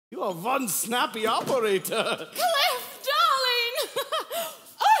Oh, one snappy operator. Cliff, darling!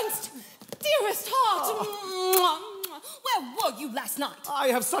 Ernst, dearest heart! Where were you last night? I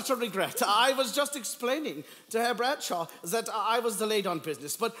have such a regret. I was just explaining to Herr Bradshaw that I was delayed on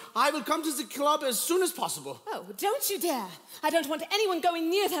business, but I will come to the club as soon as possible. Oh, don't you dare. I don't want anyone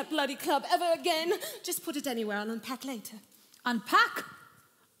going near that bloody club ever again. Just put it anywhere. I'll unpack later. Unpack?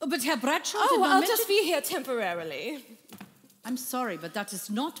 But Herr Bradshaw did Oh, not I'll mention... just be here temporarily. I'm sorry, but that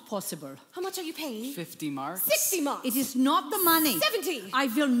is not possible. How much are you paying? 50 marks. 60 marks. It is not the money. 70. I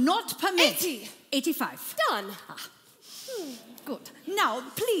will not permit. 80. 85. Done. Good. Now,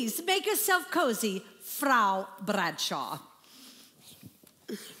 please, make yourself cozy, Frau Bradshaw.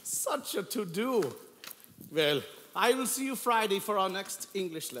 Such a to-do. Well, I will see you Friday for our next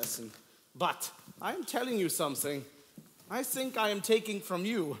English lesson. But I am telling you something. I think I am taking from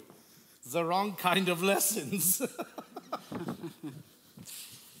you the wrong kind of lessons.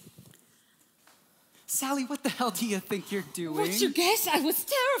 Sally, what the hell do you think you're doing? What'd you guess? I was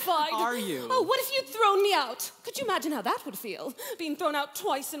terrified. Are you? Oh, what if you'd thrown me out? Could you imagine how that would feel? Being thrown out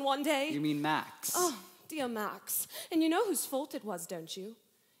twice in one day? You mean Max? Oh, dear Max. And you know whose fault it was, don't you?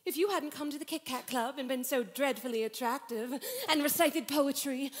 If you hadn't come to the Kit Kat Club and been so dreadfully attractive and recited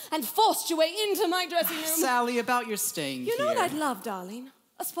poetry and forced your way into my dressing room... Sally, about your staying You know here. what I'd love, darling?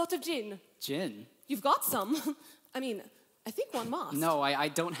 A spot of gin. Gin? You've got some. I mean, I think one must. No, I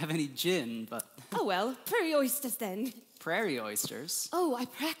don't have any gin, but... Oh, well, prairie oysters then. Prairie oysters? Oh, I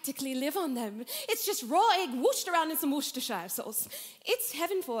practically live on them. It's just raw egg whooshed around in some Worcestershire sauce. It's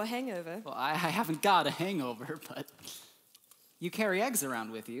heaven for a hangover. Well, I haven't got a hangover, but... You carry eggs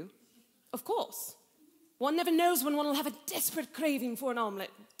around with you? Of course. One never knows when one will have a desperate craving for an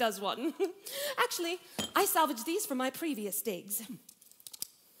omelette, does one? Actually, I salvaged these from my previous digs.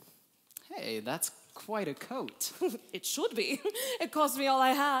 Hey, that's quite a coat. It should be. It cost me all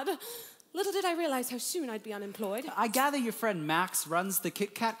I had. Little did I realize how soon I'd be unemployed. I gather your friend Max runs the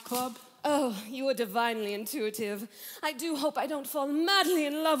Kit Kat Club? Oh, you are divinely intuitive. I do hope I don't fall madly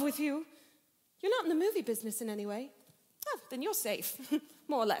in love with you. You're not in the movie business in any way. Oh, then you're safe,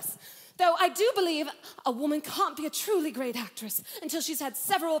 more or less. Though I do believe a woman can't be a truly great actress until she's had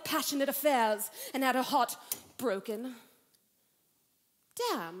several passionate affairs and had her heart broken.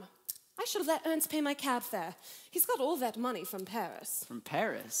 Damn, I should have let Ernst pay my cab fare. He's got all that money from Paris. From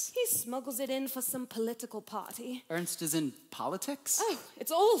Paris? He smuggles it in for some political party. Ernst is in politics? Oh,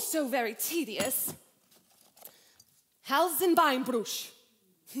 it's all so very tedious. Halsenbeinbruch.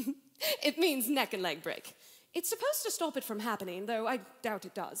 It means neck and leg break. It's supposed to stop it from happening, though I doubt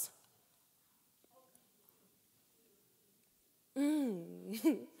it does.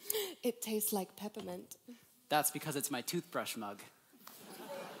 It tastes like peppermint. That's because it's my toothbrush mug.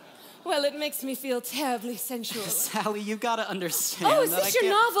 Well, it makes me feel terribly sensual. Sally, you gotta understand. Oh, is that this your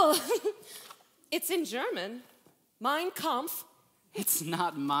novel? It's in German. Mein Kampf. It's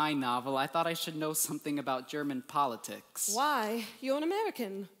not my novel. I thought I should know something about German politics. Why? You're an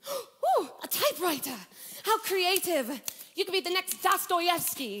American. Ooh, a typewriter. How creative. You could be the next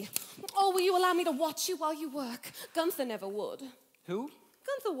Dostoevsky. Oh, will you allow me to watch you while you work? Gunther never would. Who?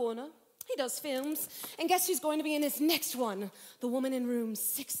 Gunther Warner. He does films. And guess who's going to be in his next one? The woman in room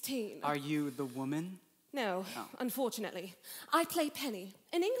 16. Are you the woman? No, unfortunately. I play Penny,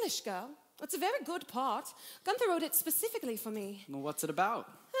 an English girl. It's a very good part. Gunther wrote it specifically for me. Well, what's it about?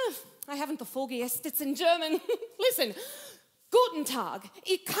 I haven't the foggiest. It's in German. Listen. Guten Tag,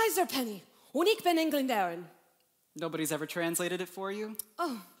 ich Kaiser Penny, und ich bin Engländerin. Nobody's ever translated it for you?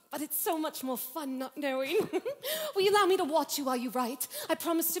 Oh, but it's so much more fun not knowing. Will you allow me to watch you while you write? I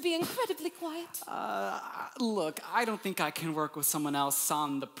promise to be incredibly quiet. Look, I don't think I can work with someone else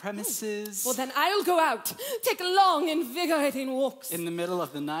on the premises. Well, then I'll go out. Take long, invigorating walks. In the middle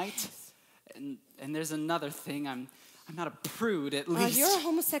of the night? And there's another thing. I'm not a prude, at least. You're a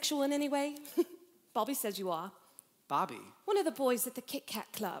homosexual in any way? Bobby says you are. Bobby? One of the boys at the Kit Kat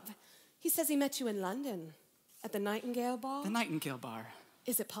Club. He says he met you in London. At the Nightingale Bar? The Nightingale Bar.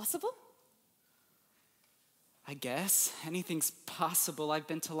 Is it possible? I guess. Anything's possible. I've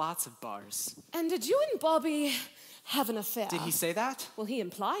been to lots of bars. And did you and Bobby have an affair? Did he say that? Well, he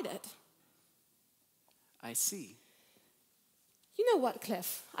implied it. I see. You know what,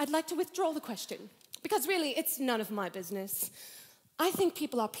 Cliff? I'd like to withdraw the question. Because really, it's none of my business. I think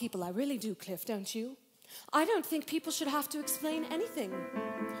people are people. I really do, Cliff, don't you? I don't think people should have to explain anything.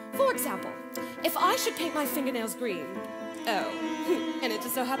 For example, if I should paint my fingernails green, oh, and it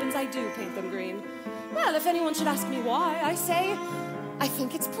just so happens I do paint them green, well, if anyone should ask me why, I say, I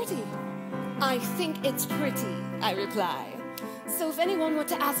think it's pretty. I think it's pretty, I reply. So if anyone were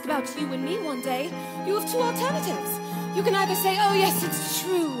to ask about you and me one day, you have two alternatives. You can either say, oh yes, it's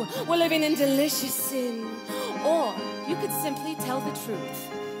true, we're living in delicious sin, or you could simply tell the truth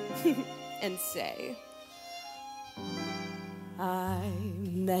and say, I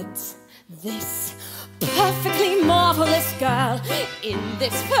met this perfectly marvelous girl in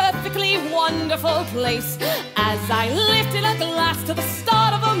this perfectly wonderful place as I lifted a glass to the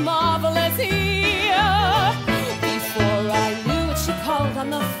start of a marvelous year. Before I knew it, she called on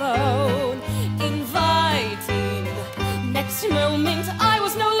the phone, inviting. Next moment, I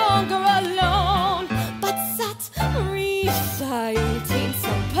was no longer alone, but sat reciting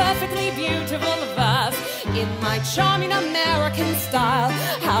some perfectly beautiful verse in my charming American style.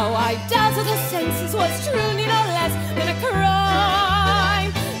 How I dazzled her senses was truly no less than a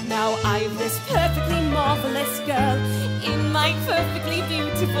crime. Now I've this perfectly marvelous girl in my perfectly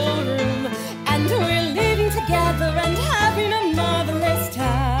beautiful room, and we're living together and having a marvelous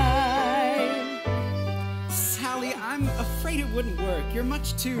time. Sally, I'm afraid it wouldn't work. You're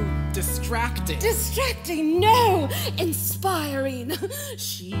much too distracting. Distracting? No! Inspiring.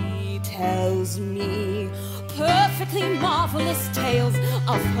 She tells me perfectly marvelous tales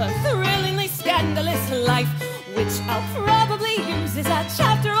of her thrillingly scandalous life, which I'll probably use as a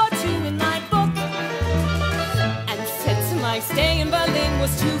chapter or two in my book. And since my stay in Berlin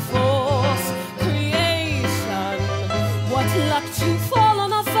was to force creation, what luck to fall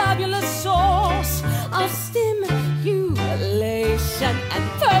on a fabulous source of stimulation. And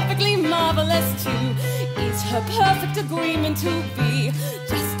perfectly marvelous too is her perfect agreement to be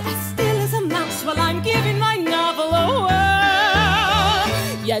just as still as a mouse while I'm giving my novel a whirl.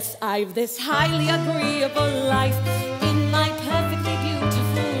 Yes, I've this highly agreeable life in my perfectly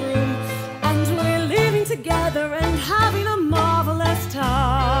beautiful room, and we're living together and having a marvelous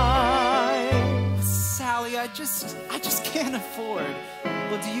time. Sally, I just can't afford.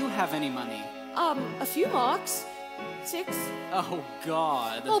 Well, do you have any money? A few marks. 6. Oh,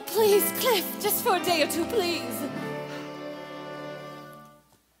 God. Oh, please, Cliff, just for a day or two, please.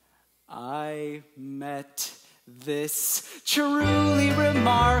 I met this truly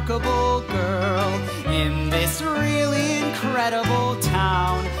remarkable girl in this really incredible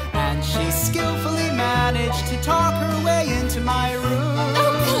town, and she skillfully managed to talk her way into my room.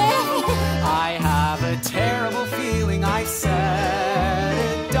 Oh, Cliff! I have a terrible feeling I said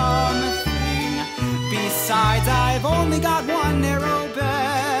a dumb thing. Besides, I've only got one narrow